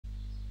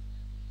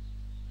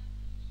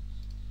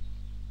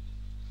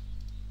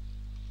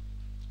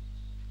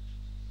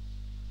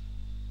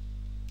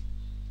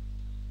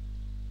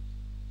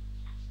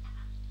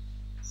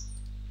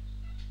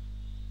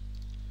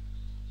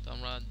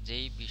আমরা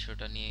যেই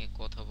বিষয়টা নিয়ে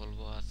কথা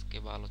বলবো আজকে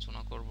বা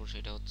আলোচনা করব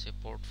সেটা হচ্ছে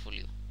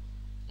পোর্টফোলিও।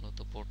 মূলত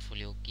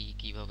পোর্টফোলিও কি,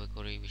 কিভাবে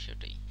করে, এই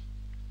বিষয়টাই।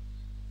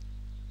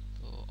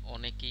 তো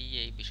অনেকেই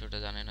এই বিষয়টা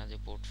জানে না যে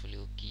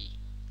পোর্টফোলিও কি,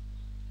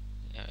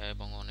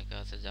 এবং অনেকে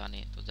আছে জানে।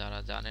 তো যারা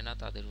জানে না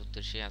তাদের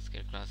উদ্দেশ্যে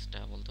আজকের ক্লাসটা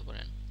বলতে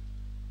পারেন।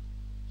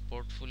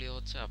 পোর্টফোলিও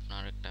হচ্ছে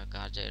আপনার একটা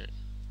কাজের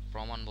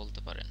প্রমাণ বলতে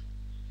পারেন।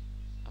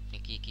 আপনি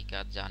কি কি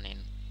কাজ জানেন,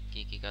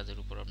 কি কি কাজের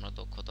উপর আপনার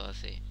দক্ষতা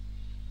আছে,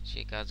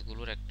 সেই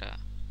কাজগুলোর একটা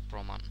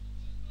প্রমাণ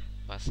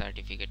বা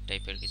সার্টিফিকেট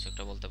টাইপের কিছু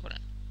একটা বলতে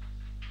পারেন।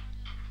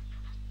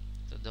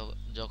 তো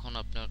যখন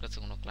আপনার কাছে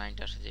কোনো ক্লায়েন্ট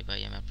আসে যে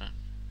ভাই আমি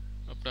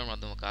আপনার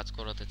মাধ্যমে কাজ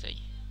করাতে চাই,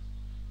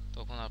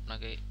 তখন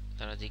আপনাকে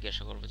তারা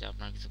জিজ্ঞাসা করবে যে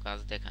আপনার কিছু কাজ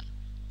দেখান।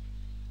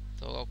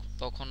 তো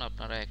তখন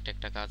আপনারা একটা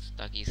একটা কাজ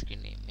তাকে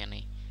স্ক্রিনে মানে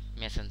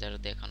মেসেঞ্জারে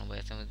দেখানো বা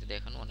এসএমএস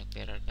দেখানো অনেক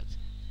প্যারার কাজ।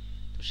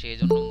 তো সেই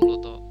জন্য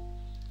মূলত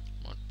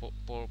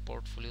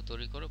পোর্টফোলিও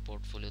তৈরি করে,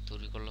 পোর্টফোলিও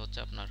তৈরি করলে হচ্ছে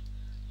আপনার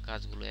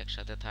কাজগুলো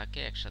একসাথে থাকে,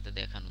 একসাথে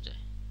দেখানো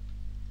যায়।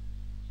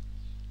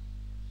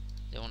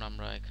 যেমন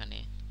আমরা এখানে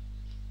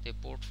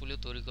পোর্টফোলিও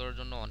তৈরি করার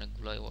জন্য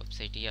অনেকগুলো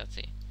ওয়েবসাইটই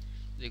আছে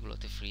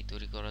যেগুলোতে ফ্রি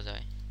তৈরি করা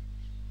যায়,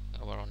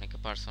 আবার অনেকে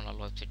পার্সোনাল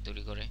ওয়েবসাইট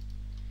তৈরি করে।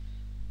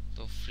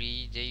 তো ফ্রি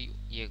যেই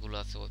ইয়েগুলো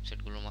আছে,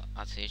 ওয়েবসাইটগুলো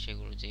আছে,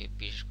 সেগুলো যে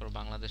বিশেষ করে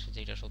বাংলাদেশে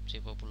যেটা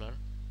সবচেয়ে পপুলার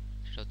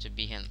সেটা হচ্ছে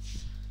বিহেন্স।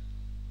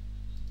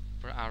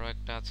 আরও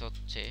একটা আছে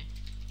হচ্ছে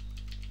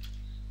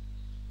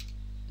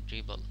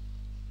ড্রিবল।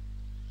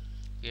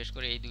 বিশেষ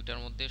করে এই দুইটার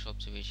মধ্যে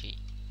সবচেয়ে বেশি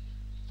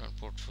আপনার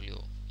পোর্টফোলিও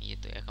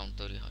ইয়েতে অ্যাকাউন্ট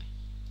তৈরি হয়।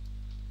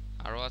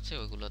 আরও আছে,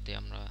 ওইগুলোতে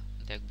আমরা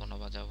দেখবো না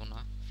বা যাবো না।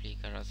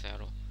 ফ্লিকার আছে,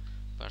 আরও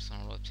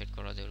পার্সোনাল ওয়েবসাইট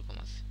করা যেরকম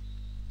আছে।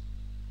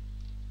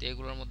 তো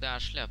এগুলোর মধ্যে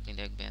আসলে আপনি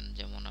দেখবেন,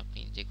 যেমন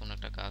আপনি যে কোনো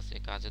একটা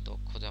কাজে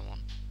দক্ষ, যেমন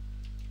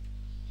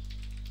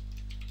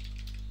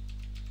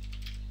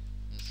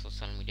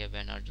সোশ্যাল মিডিয়া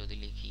ব্যানার যদি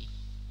লিখি,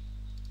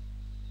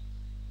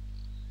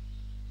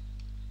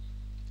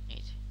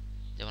 এই যে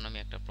যেমন আমি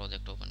একটা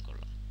প্রজেক্ট ওপেন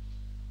করলাম,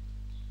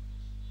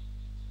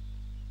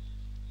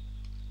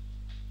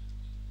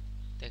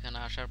 তো এখানে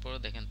আসার পরে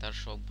দেখেন তার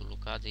সবগুলো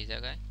কাজ এই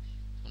জায়গায়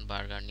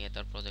বার্গার নিয়ে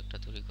তার প্রজেক্টটা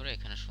তৈরি করে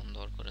এখানে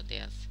সুন্দর করে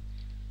দেয়া আছে,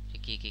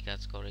 কি কি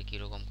কাজ করে, কি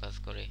রকম কাজ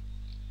করে,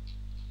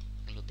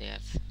 এগুলো দেয়া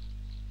আছে।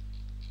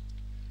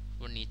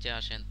 নিচে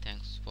আসেন,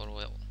 থ্যাঙ্কস ফর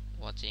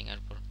ওয়াচিং,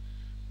 এরপর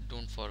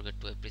don't forget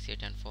to appreciate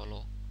and follow,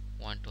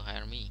 want to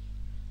higher me,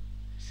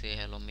 say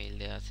hello, mail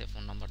দেয়া আছে,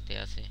 ফোন নাম্বার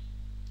দেয়া আছে।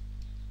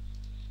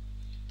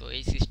 তো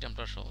এই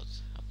সিস্টেমটা সহজ।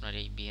 আপনার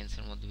এই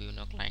বিএনসির মধ্যে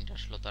বিভিন্ন ক্লায়েন্ট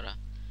আসলো, তারা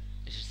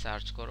এসে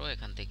সার্চ করো,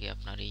 এখান থেকে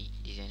আপনার এই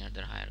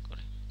ডিজাইনারদের হায়ার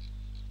করে।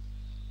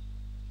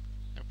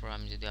 এরপর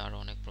আমি যদি আরও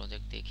অনেক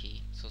প্রজেক্ট দেখি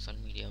সোশ্যাল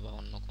মিডিয়া বা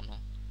অন্য কোনো,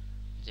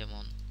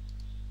 যেমন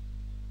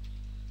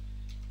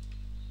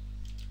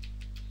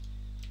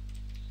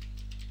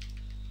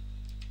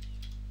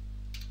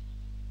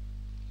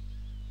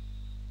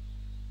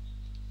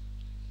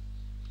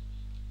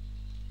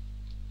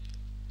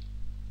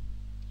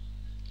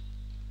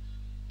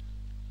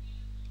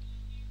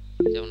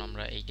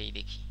আমরা এইটাই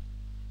দেখি।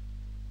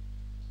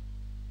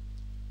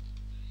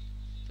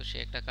 তো সে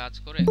একটা কাজ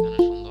করে এখানে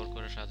সুন্দর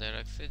করে সাজায়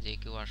রাখছে, যে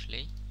কেউ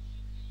আসলেই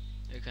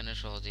এখানে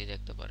সহজেই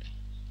দেখতে পারে।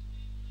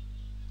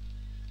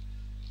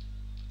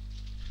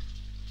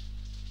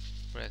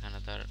 এখানে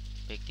তার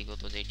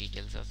ব্যক্তিগত যে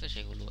ডিটেলস আছে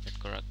সেগুলো অ্যাড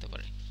করে রাখতে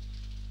পারে।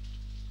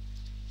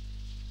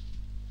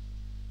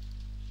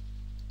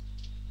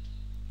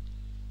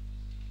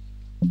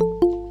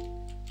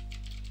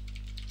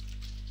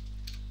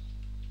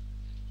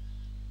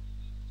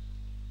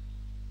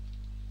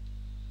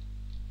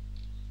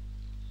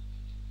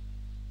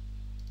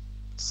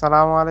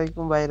 আসসালামু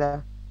আলাইকুম ভাইরা।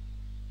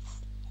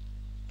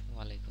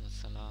 ওয়ালাইকুম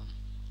আসসালাম।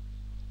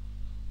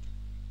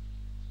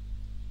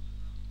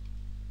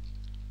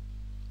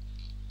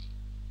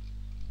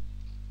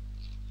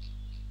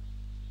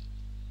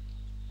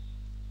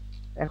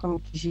 এখন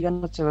কি শিখানো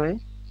হচ্ছে ভাই?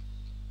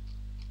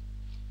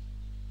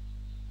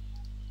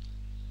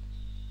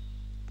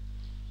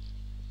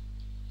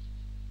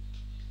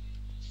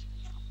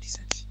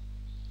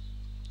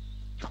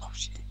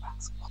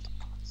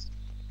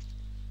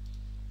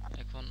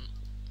 এখন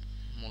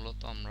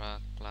মূলত আমরা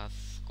ক্লাস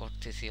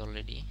করতেছি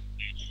অলরেডি।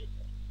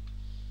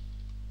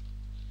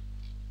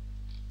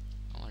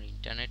 আমার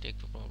ইন্টারনেটে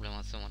একটু প্রবলেম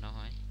আছে মনে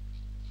হয়।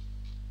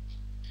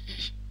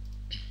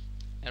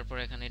 এরপর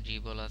এখানে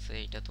ড্রিবল আছে,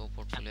 এটা তো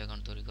পোর্টফোলিও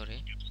অ্যাকাউন্ট তৈরি করে।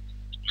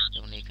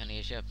 যেমন এখানে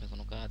এসে আপনি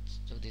কোনো কাজ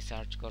যদি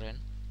সার্চ করেন,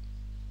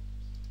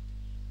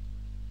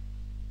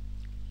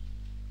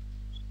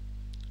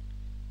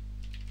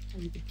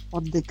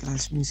 অর্ধেক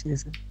ক্লাস মিস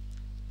গেছে,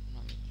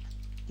 আমি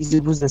কিছু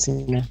বুঝতেছি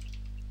না।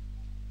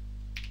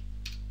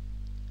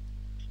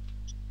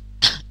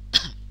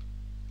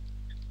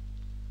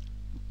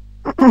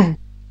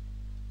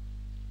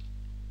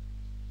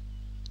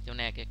 যেমন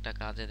এক একটা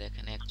কাজে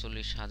দেখেন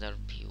 41,000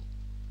 ভিউ,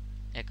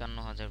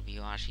 51,000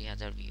 ভিউ,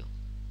 80,000 ভিউ।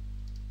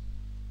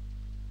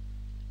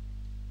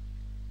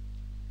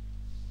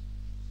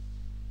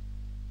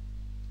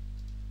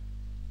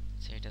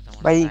 সেটা তো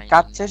আমার ভাই সাইন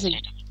কাজ ইন শেষে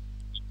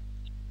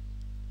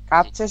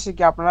কাজ জি শেষে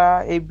কি আপনারা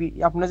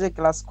আপনারা যে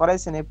ক্লাস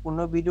করাইছেন এই পূর্ণ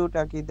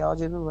ভিডিওটা কি দেওয়া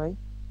যাবে ভাই?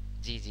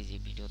 জি জি জি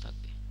ভিডিও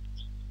থাকবে।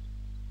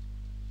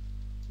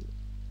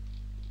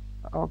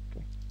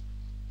 ওকে।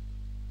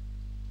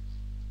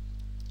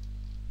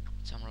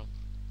 আচ্ছা আমরা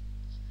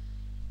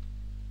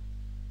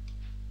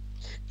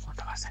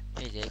ফটো আছে।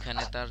 এই যে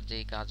এখানে তার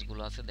যেই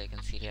কাজগুলো আছে দেখেন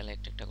সিরিয়াল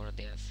একটা একটা করে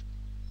দেয়া আছে।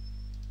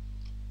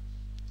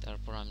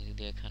 তারপর আমি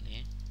যদি এখানে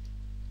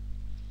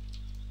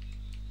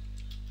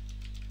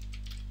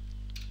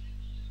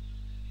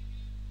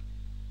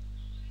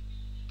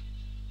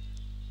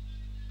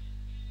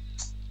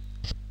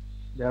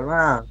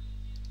জানা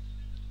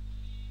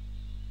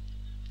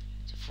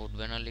ফুড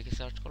ব্যানার লিখে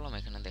সার্চ করলাম,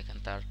 এখানে দেখেন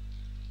তার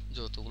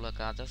যতগুলো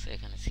কাজ আছে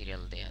এখানে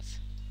সিরিয়াল দেয়া আছে।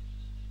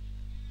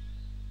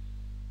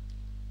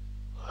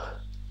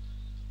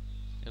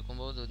 এরকম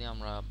ভাবে যদি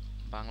আমরা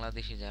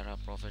বাংলাদেশি যারা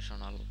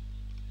প্রফেশনাল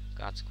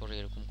কাজ করে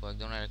এরকম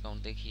কয়েকজনের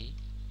অ্যাকাউন্ট দেখি,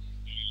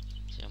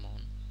 যেমন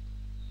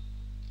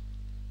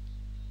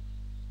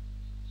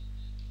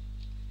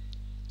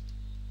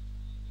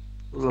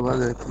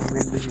বাজে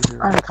মিনিট বেশি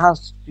আর খাস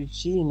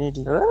পিছি নেট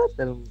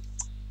তার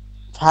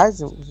ফাইজ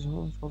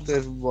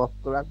তোর বক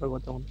করে একটা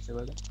কথা বলতেছে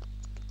বেটা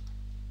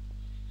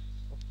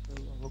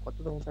কত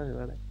তো বলতেছে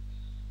বেটা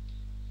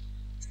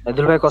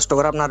সাইদুল ভাই কষ্ট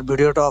করে আপনার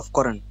ভিডিওটা অফ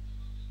করেন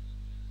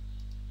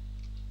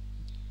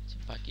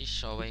বাকি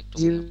সবাই একটু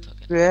জি মিউট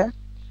থাকেন।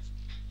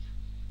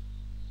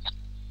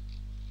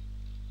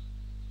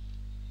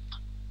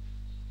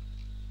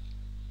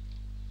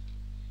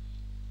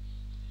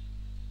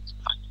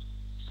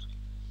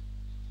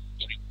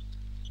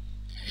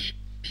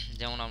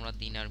 যেমন আমরা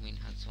দিনার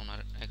মিনহাজ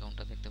ওনার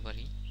অ্যাকাউন্টটা দেখতে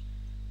পারি।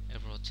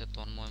 এরপর হচ্ছে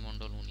তন্ময়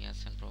মণ্ডল, উনি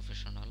আছেন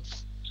প্রফেশনাল।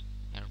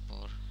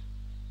 এরপর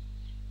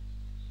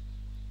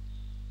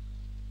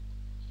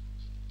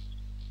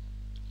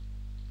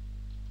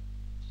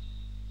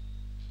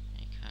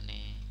এখানে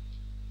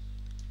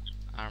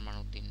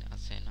আরমানউদ্দিন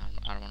আছেন,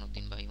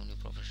 আরমানউদ্দিন ভাই উনি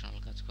প্রফেশনাল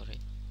কাজ করে।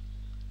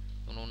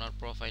 তো ওনার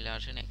প্রোফাইলে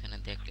আসেন, এখানে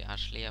দেখলে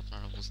আসলেই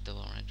আপনারা বুঝতে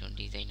পারবেন একজন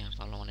ডিজাইনার,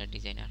 ভালো মানের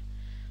ডিজাইনার।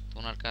 তো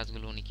ওনার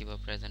কাজগুলো উনি কিভাবে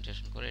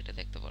প্রেজেন্টেশন করে এটা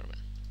দেখতে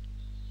পারবেন।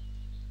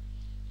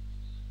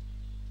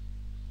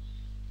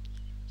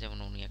 যেমন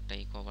উনি একটা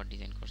কভার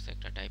ডিজাইন করছে,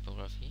 একটা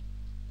টাইপোগ্রাফি,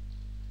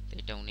 তো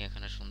এটা উনি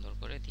এখানে সুন্দর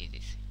করে দিয়ে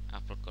দিছে,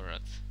 আপলোড করে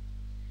রাখছে।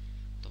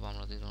 তো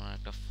আমরা যদি ওনার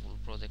একটা ফুল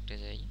প্রজেক্টে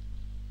যাই,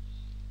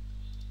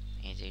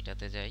 এই যে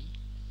এটাতে যাই,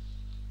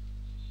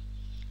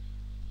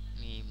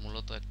 উনি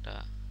মূলত একটা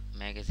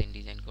ম্যাগাজিন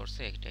ডিজাইন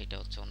করছে। এটা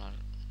হচ্ছে ওনার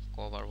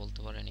কভার বলতে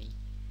পারেন, এই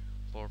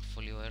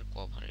পোর্টফোলিও এর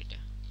কভার এটা,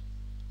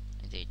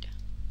 এই যে এটা।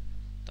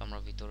 তো আমরা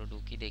ভিতরে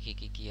ঢুকি, দেখি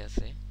কি কি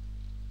আছে।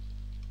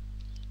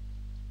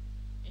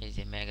 এই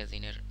যে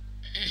ম্যাগাজিনের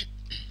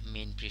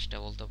মেইন পৃষ্ঠা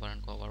বলতে পারেন,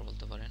 কভার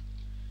বলতে পারেন।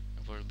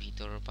 তারপর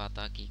ভিতরের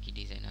পাতা কি কি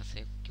ডিজাইন আছে,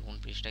 কোন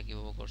পৃষ্ঠা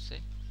কিভাবে করছে,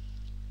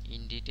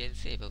 ইন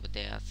ডিটেলসে এভাবে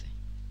দেয়া আছে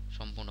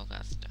সম্পূর্ণ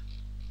কাজটা।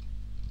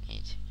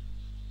 এই যে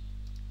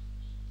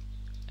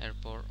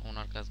এরপর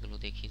ওনার কাজগুলো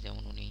দেখি,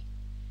 যেমন উনি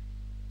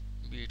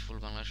beautiful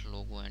Bangladesh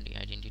logo and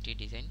identity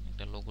design,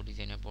 একটা লোগো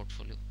ডিজাইনের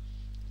পোর্টফোলিও,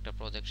 একটা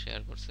প্রজেক্ট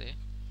শেয়ার করছে।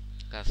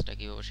 কাজটা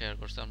কিভাবে শেয়ার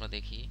করছে আমরা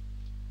দেখি।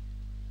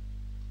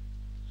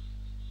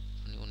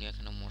 উনি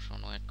এখানে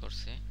মোশনও অ্যাড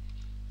করছে।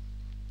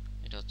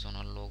 এটা হচ্ছে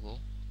ওনার লোগো,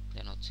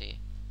 দেন হচ্ছে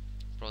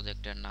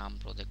প্রজেক্টের নাম,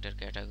 প্রজেক্টের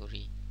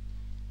ক্যাটাগরি,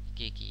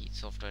 কি কি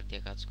সফটওয়্যার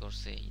দিয়ে কাজ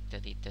করছে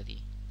ইত্যাদি ইত্যাদি,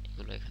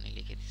 এগুলো এখানে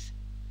লিখে দিছে।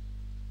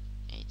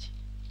 এই যে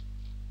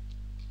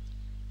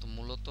তো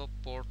মূলত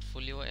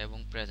পোর্টফোলিও এবং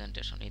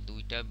প্রেজেন্টেশন এই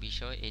দুইটা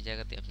বিষয় এই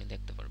জায়গাতে আপনি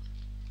দেখতে পারবেন।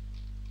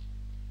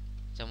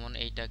 যেমন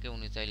এইটাকে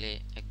উনি চাইলে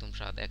একদম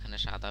সাদা, এখানে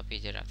সাদা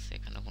পেজে রাখছে,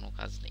 এখানে কোনো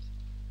কাজ নেই।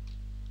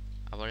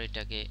 আবার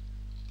এটাকে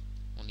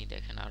উনি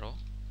দেখেন আরো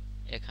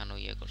এখানেও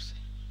ইয়ে করছে।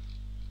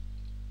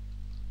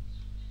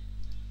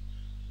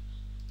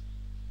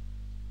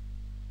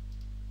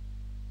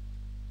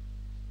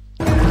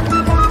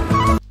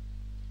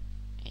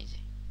 এই যে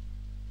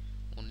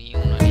উনি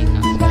ওনার এই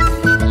কাজটা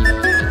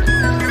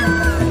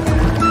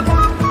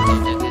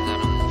এটাকে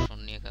যারা মোশন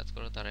নিয়ে কাজ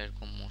করে তারা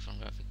এরকম মোশন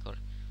গ্রাফিক করে,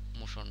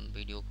 মোশন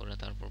ভিডিও করে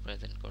তারপর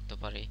প্রেজেন্ট করতে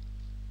পারে।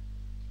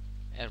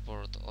 এরপর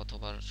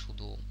অথবা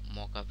শুধু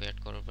মকআপ অ্যাড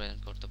করে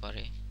প্রেজেন্ট করতে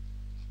পারে।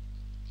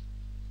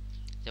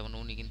 যেমন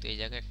উনি কিন্তু এই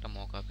জায়গায় একটা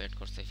মকআপ অ্যাড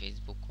করছে,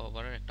 ফেসবুক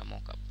কভারের একটা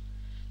মকআপ,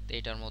 তো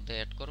এটার মধ্যে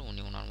অ্যাড করে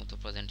উনি ওনার মতো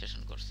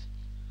প্রেজেন্টেশন করছে।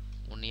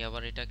 উনি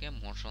আবার এটাকে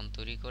মোশন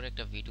তৈরি করে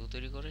একটা ভিডিও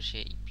তৈরি করে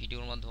সেই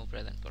ভিডিওর মাধ্যমে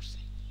প্রেজেন্ট করছে।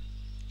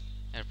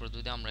 এরপর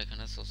যদি আমরা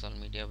এখানে সোশ্যাল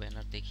মিডিয়া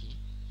ব্যানার দেখি,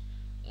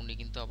 উনি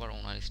কিন্তু আবার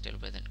ওনার স্টাইল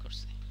প্রেজেন্ট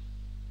করছে।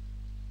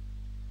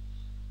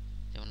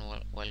 যেমন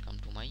ওয়েলকাম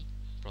টু মাই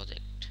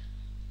প্রজেক্ট,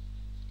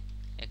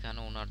 এখানে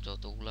ওনার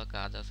যতগুলা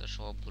কাজ আছে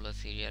সবগুলা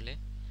সিরিয়ালে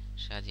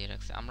সাজিয়ে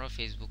রাখছে। আমরা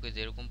ফেসবুকে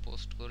যেরকম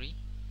পোস্ট করি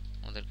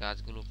আমাদের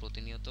কাজগুলো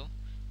প্রতিনিয়ত,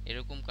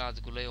 এরকম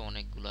কাজগুলোই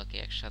অনেকগুলাকে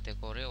একসাথে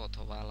করে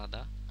অথবা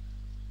আলাদা।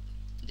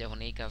 যেমন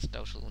এই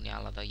কাজটাও শুধু উনি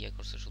আলাদা ইয়ে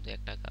করছে, শুধু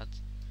একটা কাজ,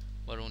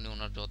 বা উনি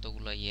ওনার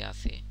যতগুলা ইয়ে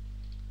আছে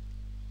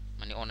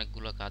মানে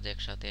অনেকগুলো কাজ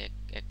একসাথে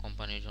এক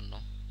কোম্পানির জন্য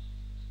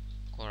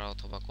করা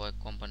অথবা কয়েক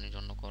কোম্পানির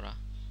জন্য করা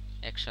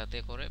একসাথে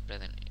করে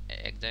প্রেজেন্ট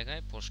এক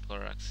জায়গায় পোস্ট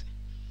করে রাখছে।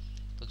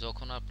 তো তো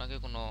যখন আপনাকে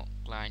কোনো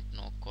ক্লায়েন্ট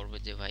নক করবে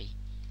যে ভাই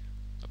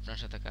আপনার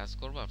সাথে কাজ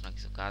করবো, আপনার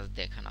কিছু কাজ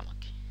দেখান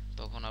আমাকে,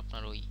 তখন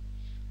আপনার ওই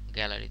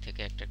গ্যালারি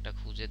থেকে একটা একটা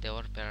খুঁজে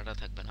দেওয়ার প্যারাটা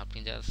থাকবে না। আপনি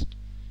জাস্ট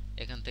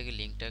এখান থেকে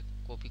লিঙ্কটা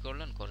কপি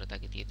করলেন, করে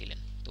তাকে দিয়ে দিলেন,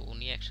 তো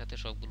উনি একসাথে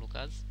সবগুলো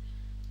কাজ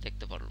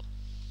দেখতে পারলো।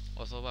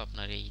 অথবা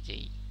আপনার এই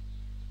যেই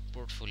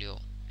পোর্টফোলিও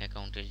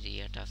অ্যাকাউন্টের যে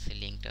ইয়েটা আছে,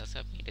 লিঙ্কটা আছে,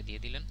 আপনি এটা দিয়ে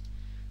দিলেন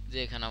যে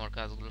এখানে আমার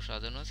কাজগুলো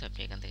সাজানো আছে, আপনি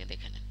এখান থেকে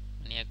দেখে নেন।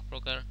 মানে এক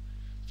প্রকার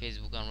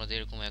ফেসবুকে আমরা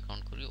যেরকম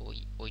অ্যাকাউন্ট করি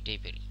ওই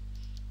টাইপেরই,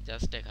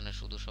 জাস্ট এখানে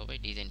শুধু সবাই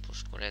ডিজাইন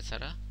পোস্ট করে।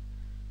 এছাড়া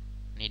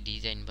মানে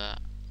ডিজাইন বা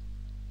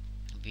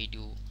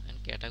ভিডিও অ্যান্ড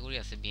ক্যাটাগরি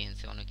আছে,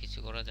 বিহেন্সে অনেক কিছু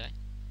করা যায়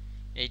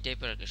এই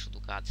টাইপের আর কি, শুধু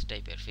কাজ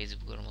টাইপের।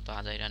 ফেসবুকের মতো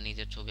আজাইরা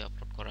নিজের ছবি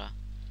আপলোড করা,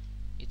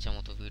 ইচ্ছা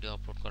মতো ভিডিও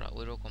আপলোড করা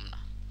ওই রকম না।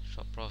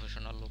 সব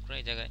প্রফেশনাল লোকরা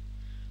এই জায়গায়,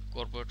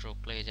 কর্পোরেট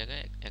লোকরা এই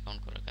জায়গায়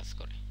অ্যাকাউন্ট করে কাজ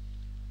করে।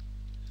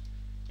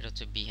 এটা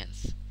হচ্ছে বিহেন্স।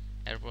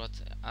 এরপর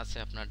আছে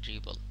আপনার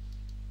ড্রিবল,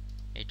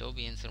 এটাও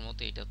বিহেন্সের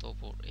মতো, এটা তো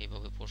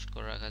এইভাবে পোস্ট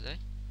করে রাখা যায়।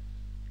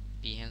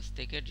 বিহেন্স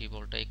থেকে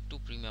ড্রিবলটা একটু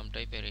প্রিমিয়াম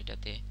টাইপের,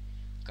 এটাতে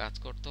কাজ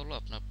করতে হলো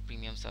আপনার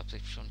প্রিমিয়াম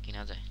সাবস্ক্রিপশন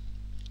কিনা যায়।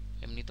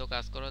 এমনিতেও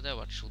কাজ করা যায়,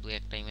 বাট শুধু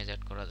একটা ইমেজ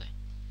অ্যাড করা যায়।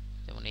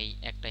 যেমন এই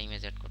একটা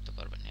ইমেজ অ্যাড করতে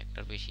পারবেন,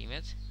 একটার বেশি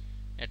ইমেজ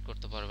অ্যাড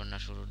করতে পারবেন না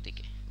শুরুর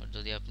দিকে। বাট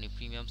যদি আপনি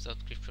প্রিমিয়াম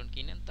সাবস্ক্রিপশন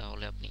কিনেন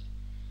তাহলে আপনি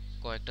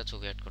কয়েকটা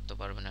ছবি অ্যাড করতে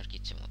পারবেন আর কি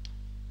ইচ্ছে মতো।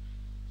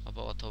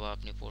 অথবা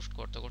আপনি পোস্ট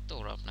করতে করতে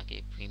ওরা আপনাকে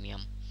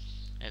প্রিমিয়াম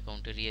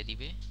অ্যাকাউন্টে দিয়ে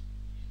দিবে,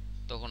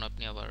 তখন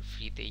আপনি আবার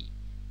ফ্রিতেই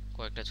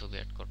কয়েকটা ছবি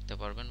অ্যাড করতে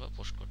পারবেন বা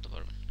পোস্ট করতে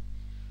পারবেন।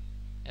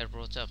 এরপর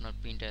হচ্ছে আপনার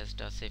প্রিন্টারেস্ট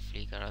আছে,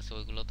 ফ্লিকার আছে,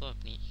 ওইগুলো তো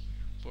আপনি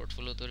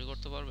পোর্টফোলিও তৈরি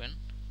করতে পারবেন।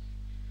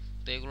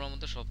 তো এগুলোর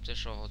মধ্যে সবচেয়ে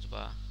সহজ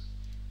বা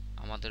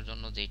আমাদের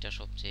জন্য যেটা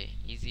সবচেয়ে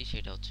ইজি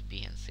সেটা হচ্ছে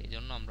বিহেন্স। এই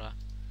জন্য আমরা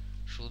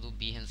শুধু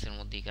বিহেন্সের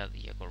মধ্যেই কাজ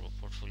করব,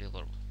 পোর্টফোলিও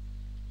করব।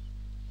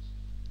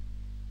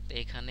 তো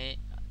এখানে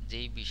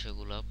যেই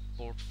বিষয়গুলো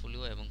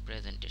পোর্টফোলিও এবং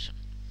প্রেজেন্টেশন,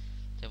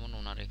 যেমন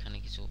ওনার এখানে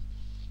কিছু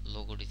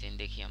লোগো ডিজাইন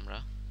দেখি আমরা।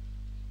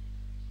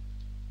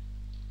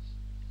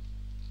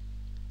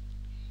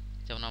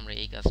 যেমন আমরা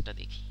এই কাজটা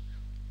দেখি,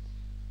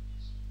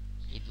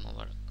 ঈদ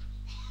মোবারক।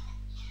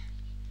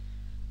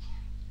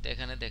 তো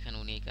এখানে দেখেন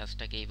উনি এই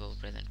কাজটাকে এইভাবে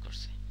প্রেজেন্ট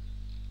করছে।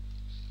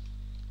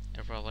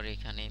 এরপর আবার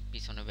এখানে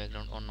পিছনে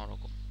ব্যাকগ্রাউন্ড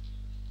অন্যরকম,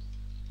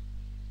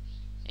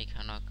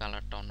 এখানে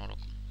কালারটা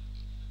অন্যরকম,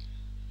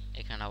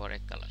 এখানে আবার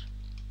এক কালার।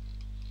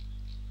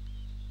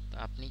 তো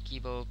আপনি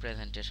কিভাবে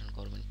প্রেজেন্টেশন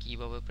করবেন,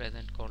 কিভাবে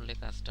প্রেজেন্ট করলে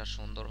কাজটা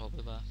সুন্দর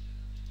হবে বা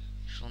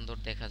সুন্দর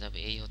দেখা যাবে,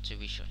 এই হচ্ছে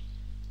বিষয়।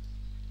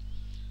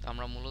 তো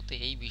আমরা মূলত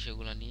এই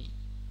বিষয়গুলো নিয়ে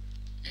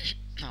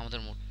আমাদের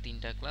মোট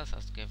 3টা ক্লাস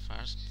আজকে,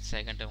 ফার্স্ট,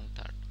 সেকেন্ড এবং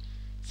থার্ড।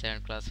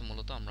 সেকেন্ড ক্লাসে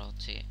মূলত আমরা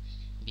হচ্ছে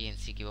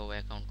বিএনসি কীভাবে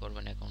অ্যাকাউন্ট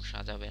করবেন, অ্যাকাউন্ট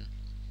সাজাবেন,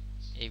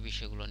 এই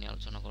বিষয়গুলো নিয়ে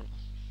আলোচনা করব।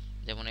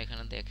 যেমন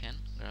এখানে দেখেন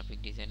গ্রাফিক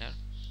ডিজাইনার,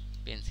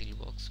 পেন্সিল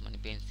বক্স, মানে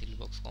পেন্সিল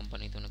বক্স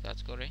কোম্পানিতে উনি কাজ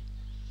করে।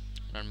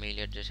 ওনার মেইল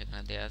অ্যাড্রেস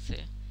এখানে দেওয়া আছে,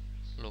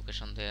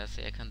 লোকেশন দেওয়া আছে।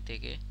 এখান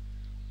থেকে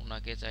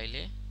ওনাকে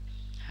চাইলে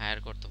হায়ার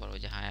করতে পারবে,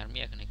 যে হায়ার মি,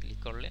 এখানে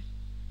ক্লিক করলে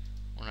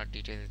ওনার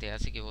ডিটেলস দেওয়া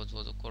আছে, কীভাবে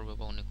যোগাযোগ করবে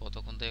বা উনি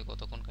কতক্ষণ থেকে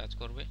কতক্ষণ কাজ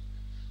করবে,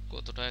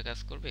 কত টাকা কাজ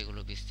করবে,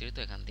 এগুলো বিস্তারিত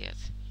এখান দেওয়া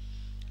আছে।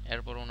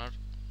 এরপর ওনার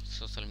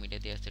সোশ্যাল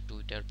মিডিয়া দেওয়া আছে,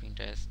 টুইটার,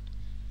 পিন্টারেস্ট,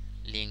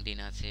 লিঙ্কডইন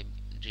আছে,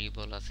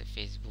 ড্রিবল আছে,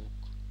 ফেসবুক,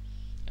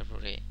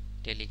 এরপরে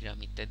টেলিগ্রাম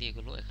ইত্যাদি,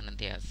 এগুলো এখানে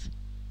দেওয়া আছে।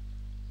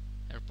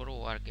 এরপর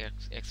ওয়ার্ক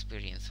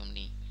এক্সপিরিয়েন্স,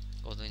 উনি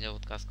কতদিন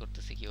যাবত কাজ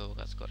করতেছে, কীভাবে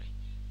কাজ করে,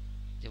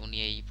 যে উনি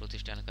এই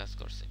প্রতিষ্ঠানে কাজ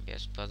করছে,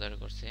 বেস্ট বাজারে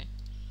করছে,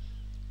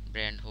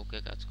 ব্র্যান্ড হোকে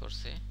কাজ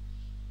করছে।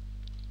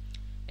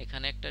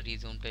 এখানে একটা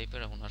রিজিউম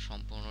টাইপের ওনার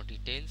সম্পূর্ণ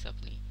ডিটেইলস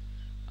আপনি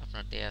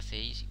আপনার দেয়া আছে,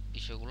 এই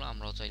বিষয়গুলো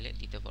আমরাও চাইলে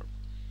দিতে পারবো।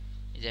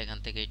 এই যে এখান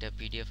থেকে এটা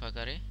পিডিএফ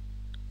আকারে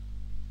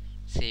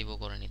সেভও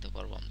করে নিতে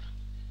পারবো আমরা।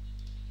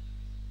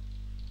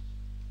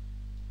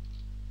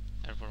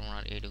 তারপর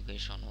ওনার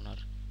এডুকেশন, ওনার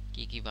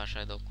কি কি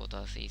ভাষায় দক্ষতা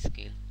আছে,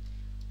 স্কিল,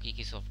 কি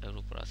কি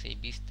সফটওয়্যার উপর আছে, এই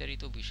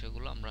বিস্তারিত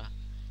বিষয়গুলো আমরা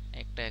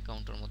একটা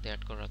অ্যাকাউন্টের মধ্যে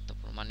অ্যাড করে রাখতে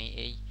পারবো। মানে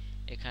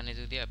এখানে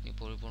যদি আপনি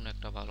পরিপূর্ণ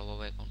একটা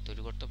ভালোভাবে অ্যাকাউন্ট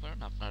তৈরি করতে পারেন,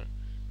 আপনার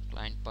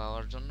ক্লায়েন্ট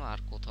পাওয়ার জন্য আর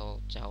কোথাও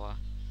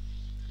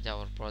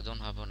যাওয়ার প্রয়োজন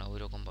হবে না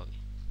ওইরকমভাবে।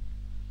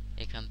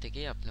 এখান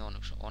থেকেই আপনি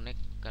অনেক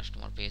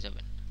কাস্টমার পেয়ে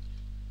যাবেন।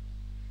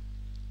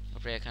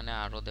 তারপরে এখানে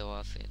আরও দেওয়া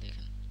আছে,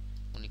 দেখেন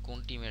উনি কোন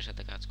টিমের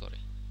সাথে কাজ করে,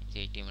 যে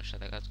এই টিমের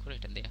সাথে কাজ করে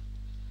এটা দেয়া।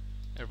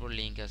 এরপর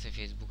লিঙ্ক আছে,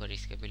 ফেসবুক আর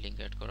স্কাইপে লিঙ্ক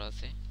অ্যাড করা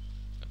আছে।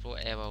 তারপর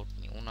অ্যাবাউট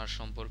মি, ওনার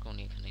সম্পর্কে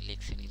উনি এখানে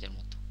লিখছে নিজের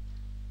মতো,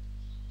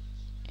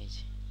 এই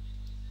যে।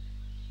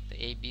 তো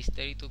এই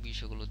বিস্তারিত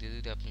বিষয়গুলো দিয়ে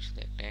যদি আপনি শুধু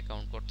একটা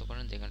অ্যাকাউন্ট করতে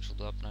পারেন, যেখানে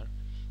শুধু আপনার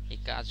এই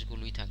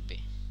কাজগুলোই থাকবে,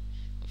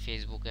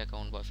 ফেসবুক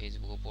অ্যাকাউন্ট বা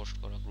ফেসবুকে পোস্ট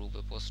করা,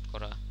 গ্রুপে পোস্ট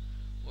করা,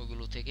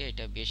 ওইগুলো থেকে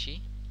এটা বেশি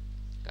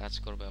কাজ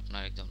করবে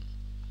আপনার একজন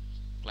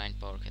ক্লায়েন্ট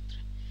পাওয়ার ক্ষেত্রে।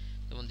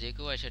 যেমন যে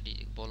কেউ এসে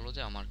বললো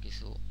যে আমার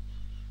কিছু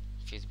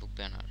ফেসবুক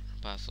ব্যানার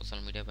বা সোশ্যাল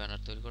মিডিয়া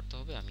ব্যানার তৈরি করতে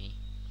হবে, আমি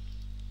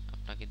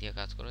আপনাকে দিয়ে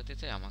কাজ করাতে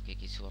চাই, আমাকে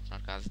কিছু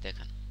আপনার কাজ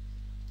দেখান।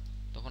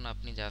 তখন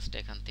আপনি জাস্ট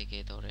এখান থেকে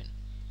ধরেন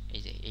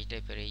এই যে এই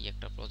টাইপের এই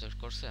একটা প্রজেক্ট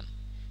করছেন,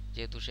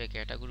 যেহেতু সে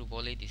ক্যাটাগরি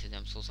বলেই দিছে যে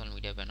আমি সোশ্যাল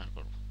মিডিয়া ব্যানার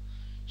করব,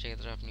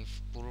 সেক্ষেত্রে আপনি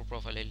পুরো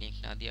প্রোফাইলের লিঙ্ক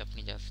না দিয়ে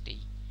আপনি জাস্ট এই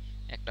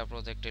একটা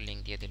প্রজেক্টের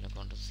লিঙ্ক দিয়ে দিলেন,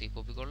 কন্ট্রোল সি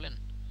কপি করলেন,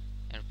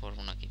 এরপর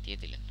ওনাকে দিয়ে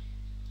দিলেন।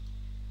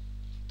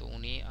 তো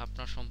উনি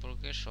আপনার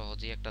সম্পর্কে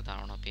সহজেই একটা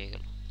ধারণা পেয়ে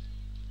গেল।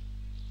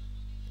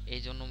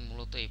 এই জন্য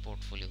মূলত এই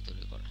পোর্টফোলিও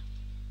তৈরি করা।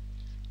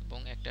 এবং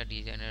একটা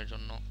ডিজাইনের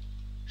জন্য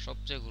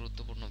সবচেয়ে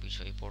গুরুত্বপূর্ণ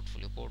বিষয়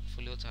পোর্টফোলিও।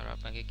 পোর্টফোলিও ছাড়া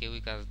আপনাকে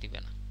কেউই কাজ দিবে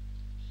না,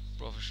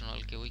 প্রফেশনাল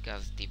কেউই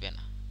কাজ দিবে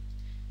না।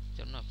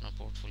 জন্য আপনার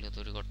পোর্টফোলিও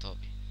তৈরি করতে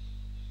হবে।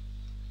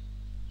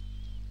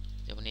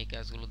 যেমন এই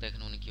কাজগুলো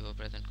দেখেন উনি কিভাবে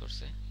প্রেজেন্ট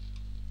করছে।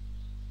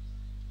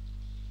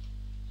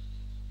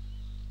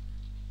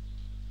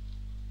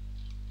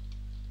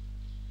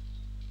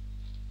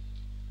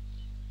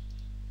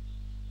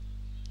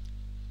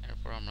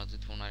 এরপর আমরা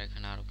যদি ওনার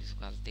এখানে আরো কিছু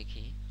কাজ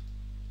দেখি,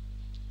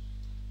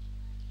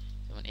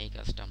 যেমন এই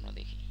কাজটা আমরা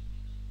দেখি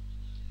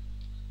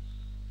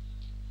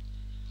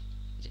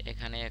যে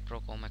এখানে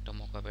একরকম একটা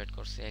মকআপ এড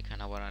করছে,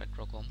 এখানে আবার আরেক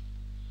রকম,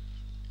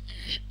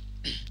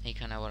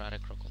 এখানে আবার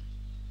আরেক রকম।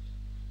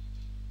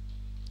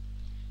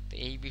 তো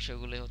এই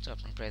বিষয়গুলো হচ্ছে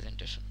আপনার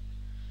প্রেজেন্টেশন।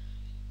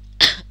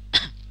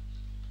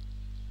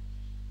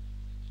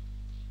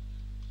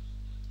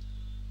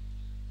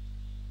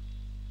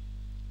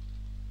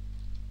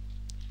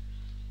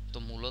 তো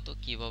মূলত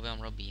কিভাবে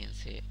আমরা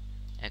বিএনসি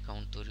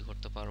অ্যাকাউন্ট তৈরি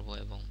করতে পারবো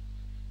এবং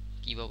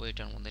কিভাবে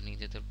এটার মধ্যে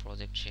নিজেদের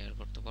প্রজেক্ট শেয়ার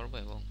করতে পারবো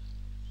এবং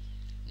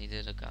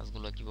নিজেদের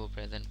কাজগুলো কিভাবে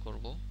প্রেজেন্ট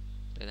করব,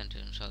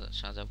 প্রেজেন্টেশন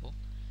সাজাবো,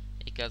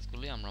 এই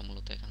কাজগুলোই আমরা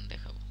মূলত এখানে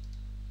দেখাবো।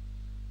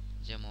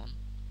 যেমন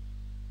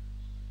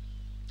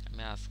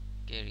আমি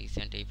আজকে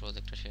রিসেন্ট এই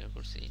প্রজেক্টটা শেয়ার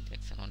করছি,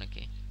 দেখছেন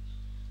অনেকে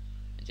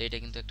যে এটা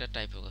কিন্তু একটা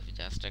টাইপোগ্রাফি,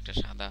 জাস্ট একটা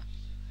সাদা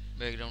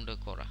ব্যাকগ্রাউন্ডে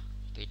করা।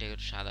 তো এটা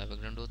সাদা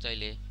ব্যাকগ্রাউন্ডেও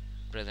চাইলে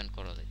প্রেজেন্ট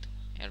করা যেত।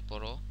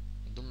 এরপরও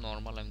একদম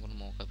নর্মাল আমি কোনো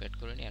মকআপ অ্যাড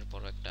করিনি,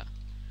 এরপরও একটা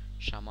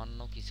সামান্য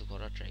কিছু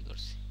করার ট্রাই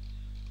করছি।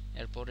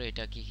 এরপরে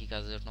এটা কি কি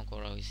কাজের জন্য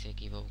করা হয়েছে,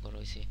 কিভাবে করা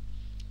হয়েছে,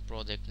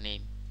 প্রজেক্ট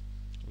নেম,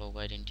 লোগো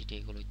আইডেন্টিটি,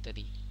 এগুলো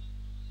ইত্যাদি।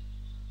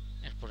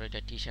 এরপরে এটা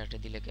টি শার্টে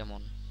দিলে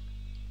কেমন,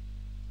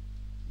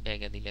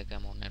 ব্যাগে দিলে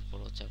কেমন, এরপর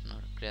হচ্ছে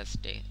আপনার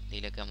ক্রেস্টে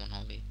দিলে কেমন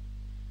হবে,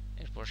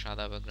 এরপর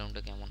সাদা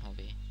ব্যাকগ্রাউন্ডে কেমন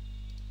হবে,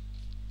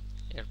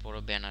 এরপর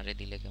ব্যানারে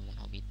দিলে কেমন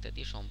হবে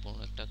ইত্যাদি। সম্পূর্ণ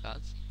একটা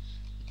কাজ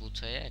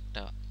গুছায়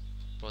একটা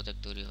প্রজেক্ট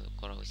তৈরি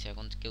করা হয়েছে।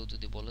 এখন কেউ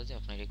যদি বলে যে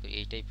আপনার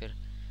এই টাইপের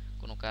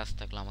কোনো কাজ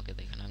থাকলে আমাকে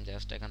দেখেন, আমি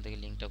জাস্ট এখান থেকে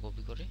লিঙ্কটা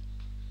কপি করে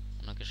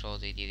ওনাকে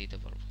সহজেই দিয়ে দিতে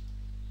পারবো।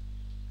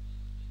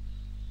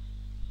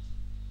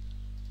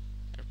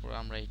 এরপর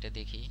আমরা এটা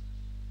দেখি,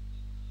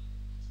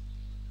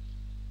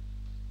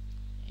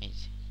 এই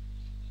যে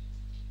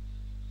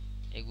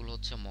এগুলো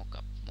হচ্ছে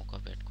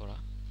মকআপ অ্যাড করা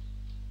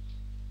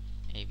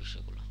এই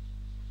বিষয়গুলো।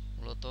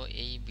 মূলত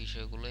এই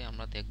বিষয়গুলোই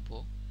আমরা দেখব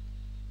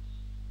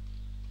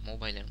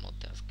মোবাইলের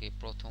মধ্যে। আজকে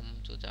প্রথম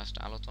যে জাস্ট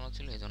আলোচনা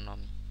ছিল, এই জন্য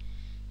আমি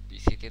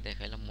পিসিতে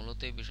দেখাইলাম। মূলত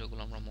এই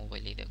বিষয়গুলো আমরা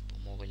মোবাইলেই দেখব,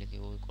 মোবাইলে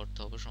কীভাবে করতে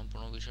হবে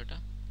সম্পূর্ণ বিষয়টা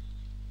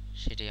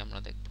সেটাই আমরা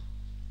দেখব।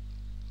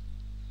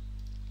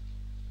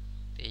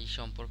 এই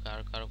সম্পর্কে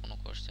আর কারো কোনো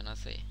কোশ্চেন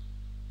আছে?